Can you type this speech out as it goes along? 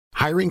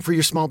Hiring for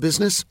your small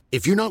business?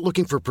 If you're not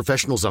looking for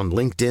professionals on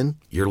LinkedIn,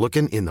 you're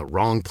looking in the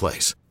wrong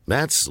place.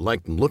 That's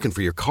like looking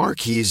for your car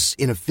keys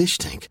in a fish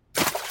tank.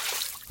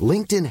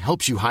 LinkedIn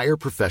helps you hire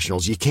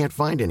professionals you can't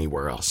find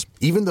anywhere else,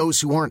 even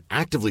those who aren't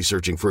actively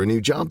searching for a new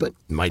job but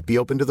might be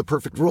open to the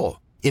perfect role.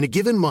 In a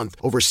given month,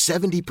 over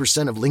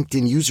 70% of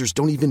LinkedIn users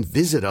don't even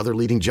visit other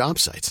leading job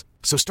sites.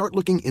 So start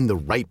looking in the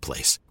right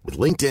place. With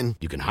LinkedIn,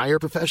 you can hire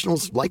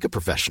professionals like a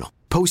professional.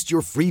 Post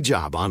your free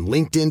job on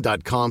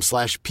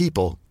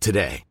linkedin.com/people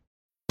today.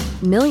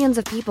 Millions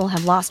of people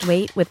have lost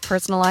weight with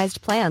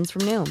personalized plans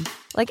from Noom.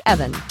 Like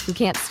Evan, who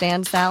can't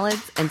stand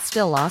salads and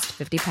still lost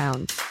 50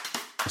 pounds.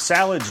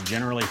 Salads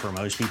generally for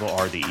most people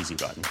are the easy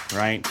button,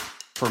 right?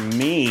 For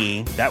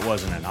me, that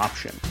wasn't an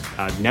option.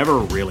 I never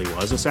really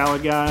was a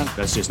salad guy.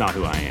 That's just not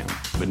who I am.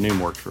 But Noom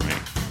worked for me.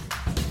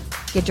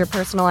 Get your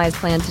personalized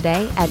plan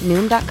today at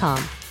Noom.com.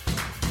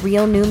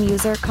 Real Noom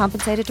user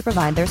compensated to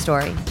provide their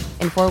story.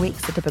 In 4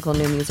 weeks, the typical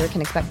Noom user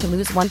can expect to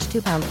lose 1 to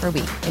 2 pounds per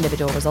week.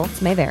 Individual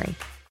results may vary.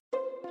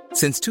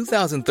 Since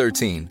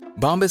 2013,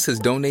 Bombas has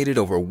donated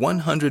over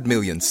 100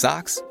 million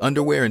socks,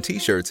 underwear, and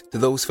T-shirts to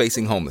those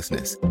facing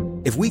homelessness.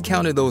 If we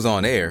counted those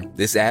on air,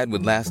 this ad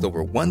would last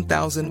over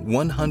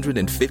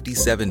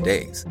 1,157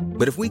 days.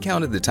 But if we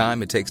counted the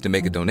time it takes to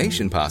make a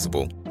donation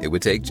possible, it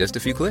would take just a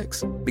few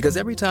clicks. Because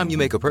every time you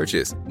make a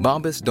purchase,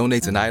 Bombas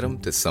donates an item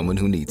to someone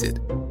who needs it.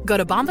 Go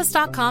to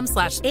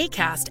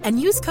bombas.com/ACAST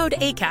and use code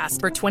ACAST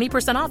for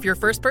 20% off your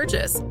first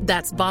purchase.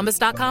 That's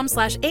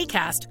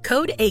bombas.com/ACAST,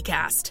 code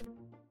ACAST.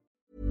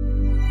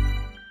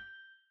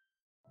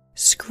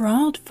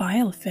 Scrawled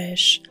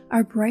filefish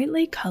are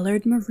brightly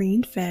colored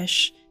marine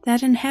fish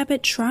that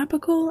inhabit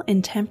tropical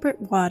and temperate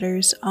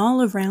waters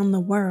all around the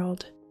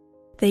world.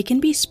 They can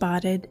be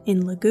spotted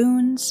in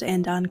lagoons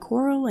and on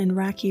coral and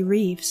rocky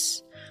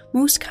reefs,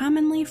 most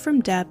commonly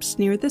from depths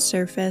near the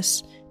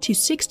surface to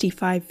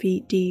 65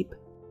 feet deep.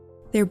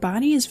 Their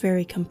body is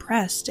very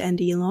compressed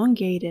and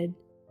elongated.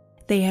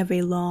 They have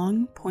a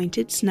long,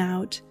 pointed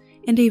snout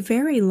and a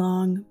very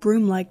long,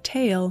 broom-like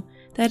tail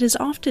that is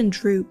often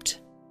drooped.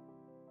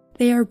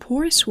 They are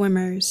poor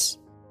swimmers.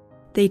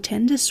 They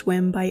tend to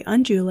swim by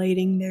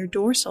undulating their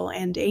dorsal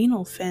and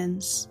anal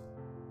fins.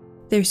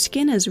 Their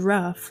skin is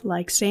rough,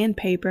 like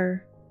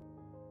sandpaper.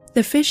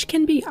 The fish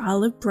can be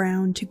olive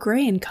brown to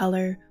gray in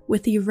color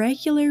with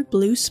irregular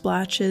blue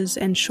splotches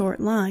and short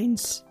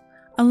lines,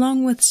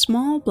 along with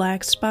small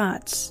black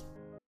spots.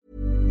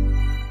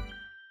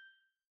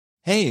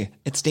 Hey,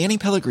 it's Danny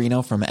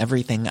Pellegrino from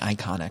Everything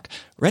Iconic.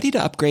 Ready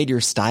to upgrade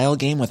your style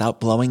game without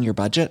blowing your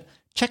budget?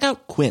 Check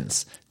out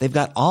Quince. They've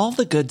got all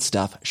the good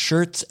stuff,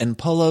 shirts and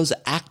polos,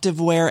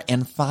 activewear,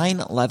 and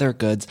fine leather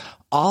goods,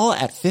 all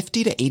at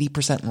 50 to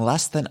 80%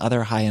 less than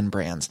other high-end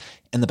brands.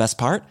 And the best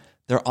part?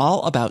 They're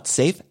all about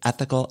safe,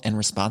 ethical, and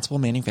responsible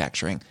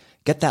manufacturing.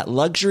 Get that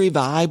luxury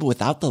vibe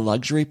without the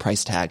luxury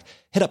price tag.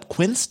 Hit up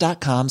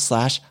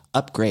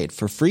quince.com/upgrade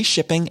for free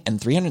shipping and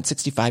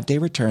 365-day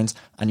returns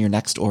on your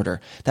next order.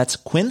 That's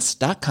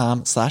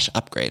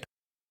quince.com/upgrade.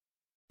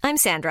 I'm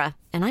Sandra,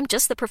 and I'm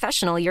just the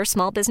professional your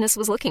small business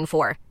was looking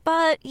for.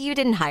 But you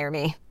didn't hire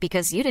me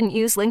because you didn't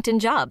use LinkedIn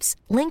Jobs.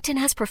 LinkedIn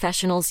has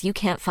professionals you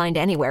can't find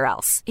anywhere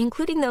else,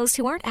 including those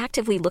who aren't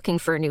actively looking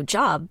for a new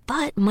job,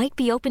 but might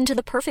be open to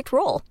the perfect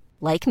role,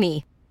 like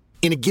me.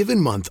 In a given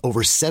month,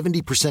 over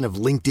 70% of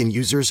LinkedIn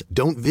users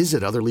don't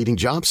visit other leading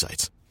job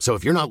sites. So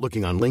if you're not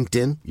looking on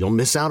LinkedIn, you'll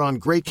miss out on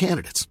great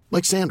candidates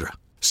like Sandra.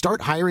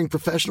 Start hiring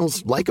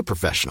professionals like a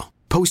professional.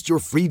 Post your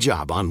free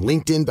job on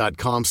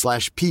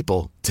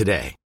linkedin.com/people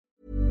today.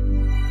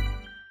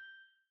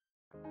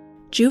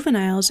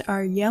 Juveniles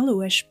are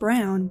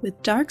yellowish-brown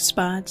with dark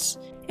spots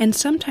and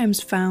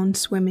sometimes found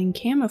swimming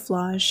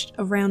camouflaged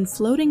around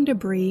floating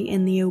debris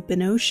in the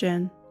open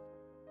ocean.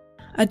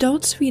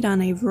 Adults feed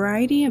on a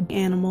variety of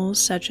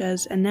animals such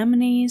as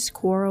anemones,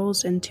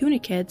 corals, and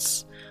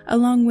tunicates,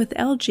 along with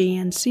algae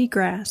and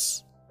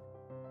seagrass.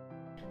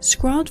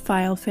 Scrawled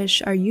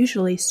filefish are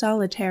usually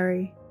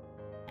solitary.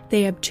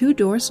 They have 2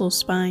 dorsal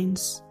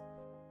spines.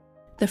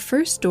 The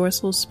first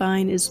dorsal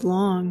spine is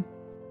long.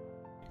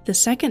 The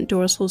second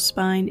dorsal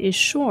spine is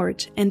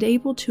short and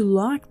able to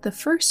lock the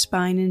first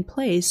spine in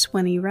place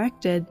when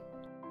erected.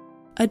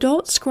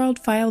 Adult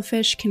scrawled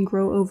filefish can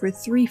grow over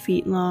 3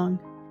 feet long.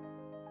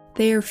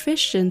 They are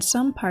fished in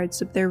some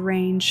parts of their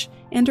range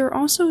and are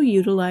also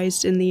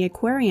utilized in the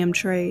aquarium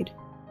trade.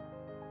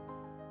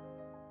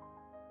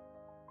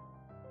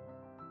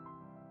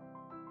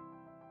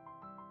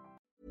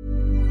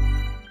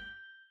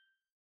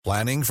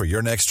 Planning for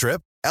your next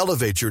trip?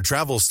 Elevate your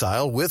travel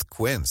style with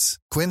Quince.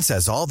 Quince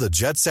has all the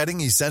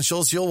jet-setting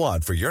essentials you'll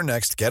want for your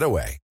next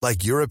getaway,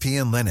 like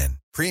European linen,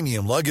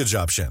 premium luggage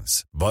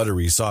options,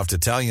 buttery soft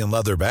Italian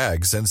leather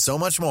bags, and so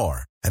much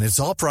more. And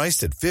it's all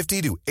priced at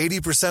 50 to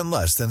 80%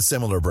 less than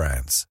similar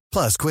brands.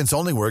 Plus, Quince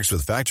only works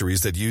with factories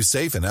that use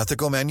safe and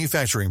ethical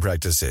manufacturing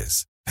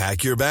practices.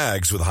 Pack your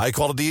bags with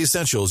high-quality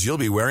essentials you'll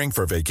be wearing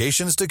for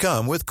vacations to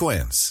come with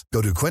Quince.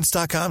 Go to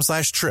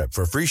quince.com/trip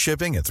for free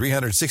shipping and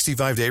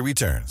 365-day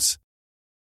returns.